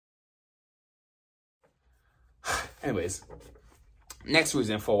Anyways, next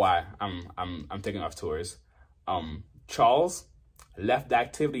reason for why I'm taking off tours. Charles left the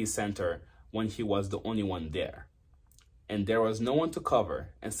activity center when he was the only one there, and there was no one to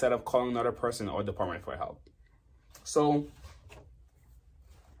cover instead of calling another person or department for help. So,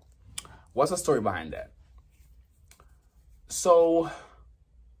 what's the story behind that? So,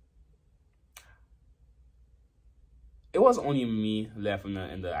 it was only me left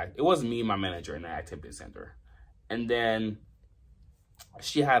it was me, my manager in the activity center. And then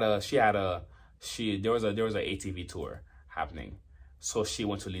there was a ATV tour happening. So she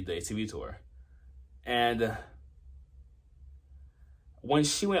went to lead the ATV tour. And when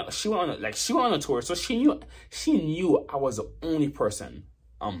she went on a tour, so she knew I was the only person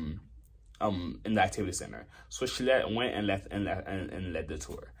in the activity center. So she went and led the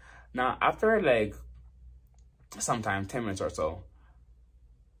tour. Now after like sometime 10 minutes or so,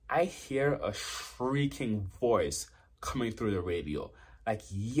 I hear a shrieking voice coming through the radio, like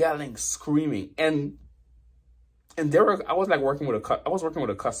yelling, screaming, and I was working with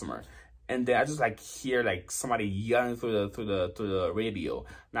a customer, and then I just like hear like somebody yelling through the radio.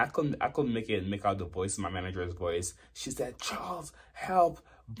 And I couldn't make out the voice, my manager's voice. She said, "Charles, help!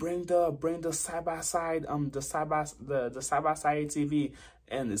 Bring the side by side the side by side ATV."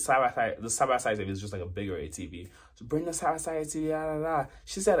 And the side by side ATV is just like a bigger ATV. So bring the side by side ATV, da, da, da.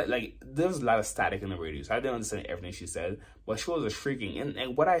 She said like there was a lot of static in the radio, so I didn't understand everything she said. But she was shrieking,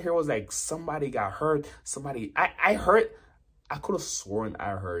 and what I hear was like somebody got hurt. I could have sworn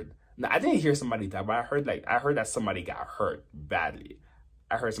I heard. Now I didn't hear somebody die, but I heard that somebody got hurt badly.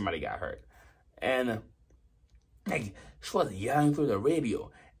 I heard somebody got hurt, and like she was yelling through the radio.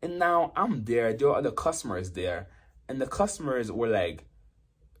 And now I'm there. There are other customers there, and the customers were like,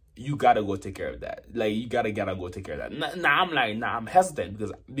 "You gotta go take care of that. Like you gotta go take care of that." Now I'm like, I'm hesitant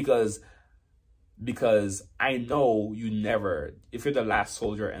because I know you never, if you're the last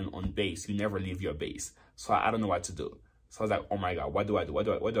soldier and on base, you never leave your base. So I don't know what to do. So I was like, oh my God, what do I do? What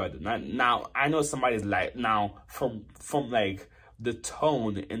do I do? Now I know somebody's like, now from like the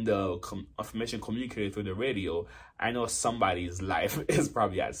tone in the information communicated through the radio, I know somebody's life is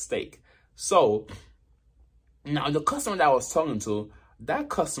probably at stake. So now the customer that I was talking to, that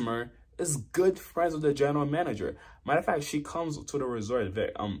customer is good friends with the general manager. Matter of fact, she comes to the resort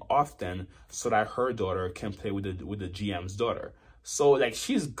very often so that her daughter can play with the GM's daughter. So like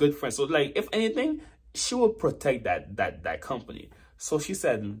she's good friends. So like if anything, she will protect that company. So she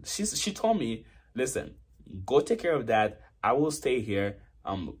said, she told me, listen, go take care of that. I will stay here.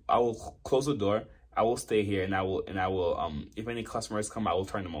 I will close the door. I will stay here, and I will if any customers come, I will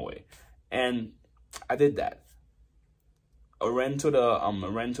turn them away. And I did that. I ran to the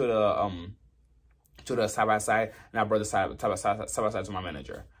side by side, and I brought the side by side to my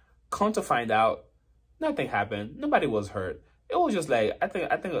manager. Come to find out, nothing happened. Nobody was hurt. It was just like I think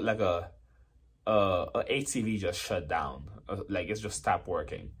like a ATV just shut down. Like it's just stopped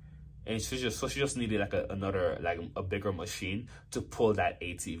working, and she just needed like a bigger machine to pull that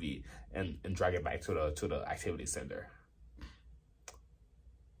ATV and drag it back to the activity center.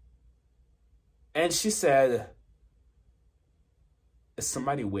 And she said, is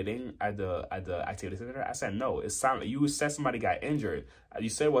somebody waiting at the activity center? I said, no. It sounded, you said somebody got injured. You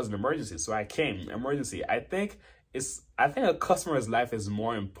said it was an emergency, so I came. Emergency. I think a customer's life is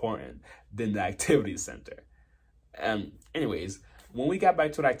more important than the activity center. Anyways, when we got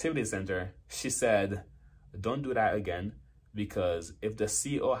back to the activity center, she said, don't do that again, because if the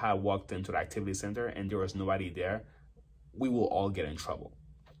CEO had walked into the activity center and there was nobody there, we will all get in trouble.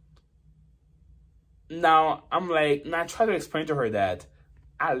 Now, I'm like, I try to explain to her that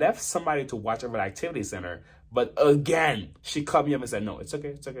I left somebody to watch over the activity center, but again, she called me up and said, no, it's okay,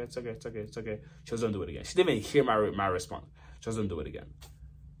 it's okay, it's okay, it's okay, it's okay. She doesn't do it again. She didn't even hear my response. She doesn't do it again.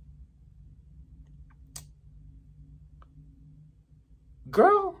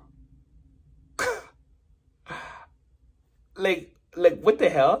 Girl, like what the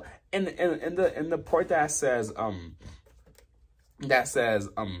hell? In the part that says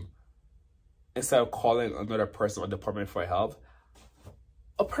instead of calling another person or department for help,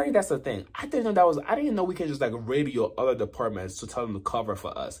 apparently that's the thing. I didn't know we can just like radio other departments to tell them to cover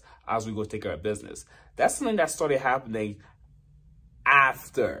for us as we go take care of business. That's something that started happening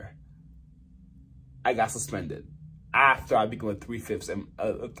after I got suspended. After I became a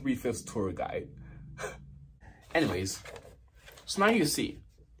 3/5 tour guide. Anyways, so now you see.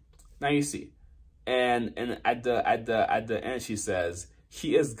 And at the end she says,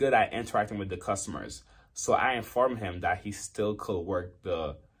 he is good at interacting with the customers. So I informed him that he still could work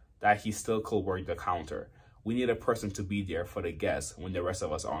the counter. We need a person to be there for the guests when the rest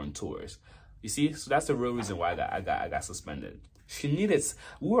of us are on tours. You see, so that's the real reason why I got suspended. She needed.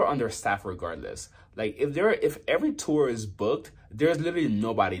 We were understaffed regardless. Like if every tour is booked, there's literally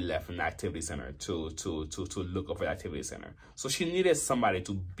nobody left in the activity center to look over the activity center. So she needed somebody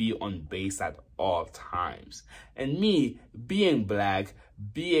to be on base at all times. And me being black,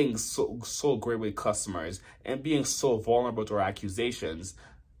 being so great with customers, and being so vulnerable to her accusations,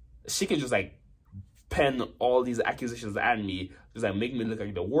 she can just like pen all these accusations at me, just like make me look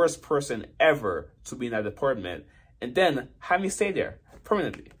like the worst person ever to be in that department, and then have me stay there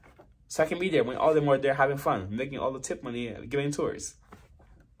permanently. So I can be there when all of them are there having fun, making all the tip money, giving tours,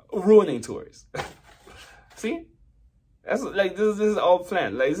 ruining tours. See? That's like, this is all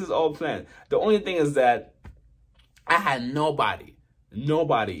planned. Like, this is all planned. The only thing is that I had nobody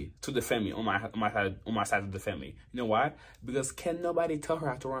to defend me on my side to defend me. You know why? Because can nobody tell her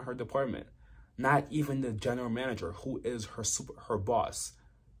how to run her department? Not even the general manager, who is her boss.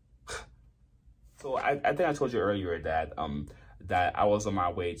 So I think I told you earlier that that I was on my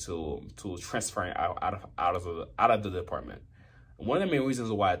way to transferring out of the department. One of the main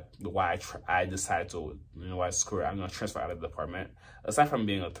reasons why I decided to, you know what, screw it, I'm gonna transfer out of the department, aside from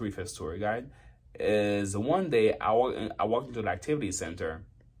being a 3/5 tour guide, is one day I walked into the activity center,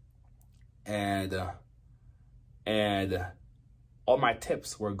 and all my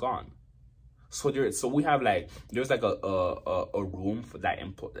tips were gone. So we have like, there's like a room for that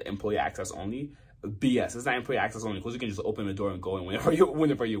employee access only. BS, it's not employee access only, because you can just open the door and go in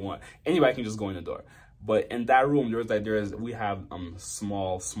whenever you want. Anybody can just go in the door. But in that room, we have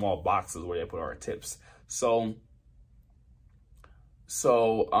small boxes where they put our tips. So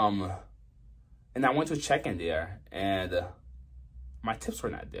and I went to check in there, and my tips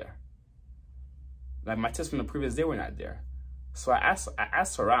were not there. Like, my tips from the previous day were not there. So I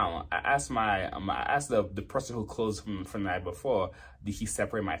asked around. I asked the person who closed from the night before, did he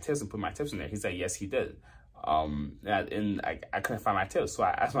separate my tips and put my tips in there? He said yes, he did. And I couldn't find my tips. So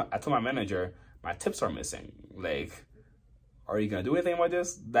I told my manager, my tips are missing. Like, are you gonna do anything about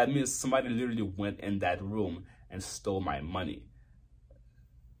this? That means somebody literally went in that room and stole my money.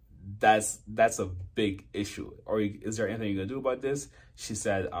 That's a big issue. Or is there anything you can do about this? She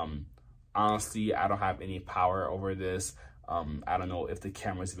said, honestly, I don't have any power over this. I don't know if the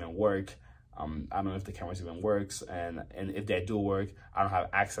cameras even work. I don't know if the cameras even works, and if they do work, I don't have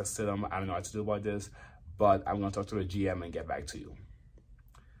access to them. I don't know what to do about this, but I'm gonna talk to the GM and get back to you.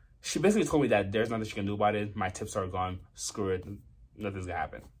 She basically told me that there's nothing she can do about it. My tips are gone. Screw it. Nothing's gonna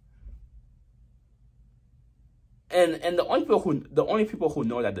happen. And the only people who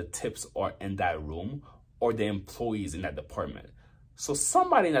know that the tips are in that room are the employees in that department. So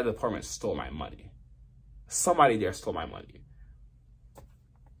somebody in that department stole my money. Somebody there stole my money.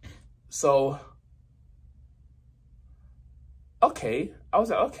 So, okay, I was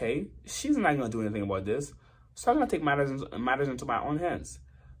like, okay, she's not gonna do anything about this, so I'm gonna take matters into my own hands.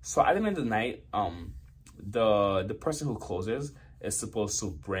 So at the end of the night, the person who closes is supposed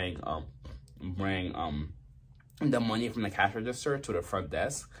to bring the money from the cash register to the front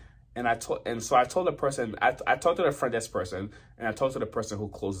desk. So I told the person, I talked to the front desk person, and I talked to the person who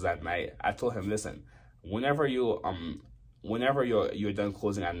closes at night. I told him, listen, whenever you're done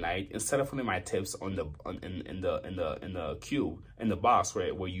closing at night, instead of putting my tips in the cube, in the box where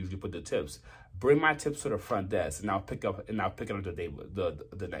you usually put the tips, bring my tips to the front desk, and I'll pick it up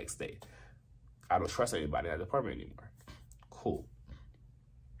the next day. I don't trust anybody in that department anymore. Cool.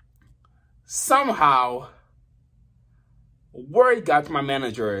 Somehow, word got to my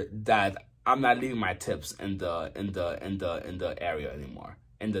manager that I'm not leaving my tips in the area anymore,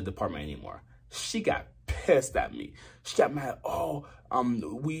 in the department anymore. She got pissed at me. She got mad. Oh,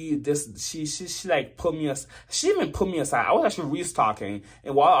 she like put me aside. She even put me aside. I was actually restocking,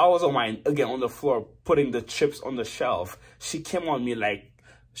 and while I was on the floor putting the chips on the shelf, she came on me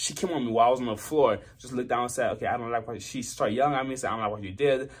while I was on the floor, just looked down and said, okay, I don't like what she started yelling at me, said, I don't like what you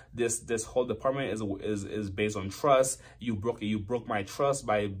did. This whole department is based on trust. You broke my trust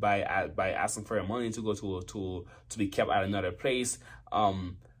by asking for your money to go to be kept at another place.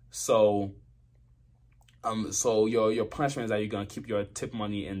 So your punishment is that you're gonna keep your tip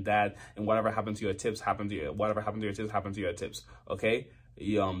money in that, and whatever happened to your tips happened to your tips. Okay?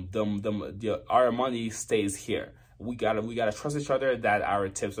 Our money stays here. We gotta trust each other that our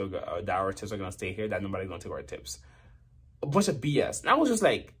tips are gonna stay here, that nobody's gonna take our tips. A bunch of BS. And I was just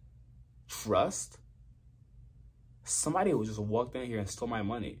like, trust? Somebody who just walked in here and stole my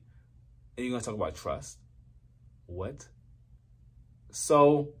money, and you're gonna talk about trust? What?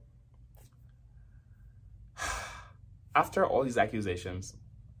 So after all these accusations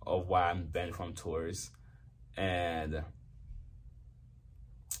of why I'm banned from tours, and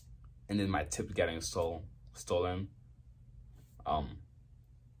and then my tip getting stolen.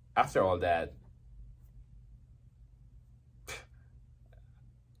 After all that,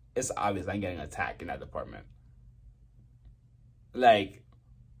 it's obvious I'm getting attacked in that department. Like,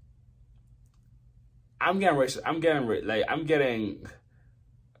 I'm getting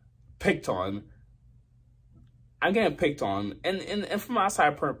picked on. And from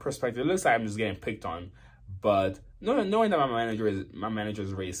outside perspective, it looks like I'm just getting picked on. But knowing that my manager is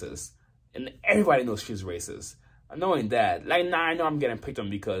racist, and everybody knows she's racist, knowing that, like, now I know I'm getting picked on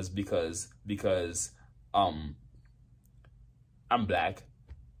because I'm black,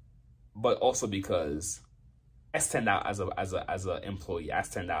 but also because I stand out as a employee. I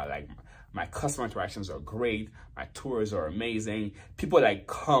stand out. Like, my customer interactions are great. My tours are amazing. People legit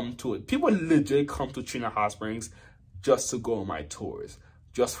come to Chena Hot Springs just to go on my tours,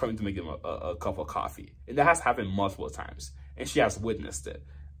 just for me to make them a cup of coffee. And that has happened multiple times, and she has witnessed it.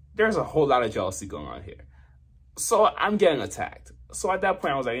 There's a whole lot of jealousy going on here. So I'm getting attacked. So at that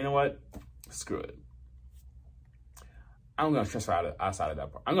point, I was like, you know what? Screw it. I'm gonna transfer out of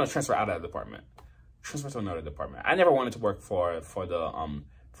that department. Transfer to another department. I never wanted to work for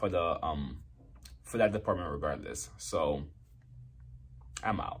that department regardless. So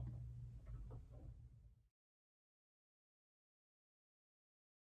I'm out.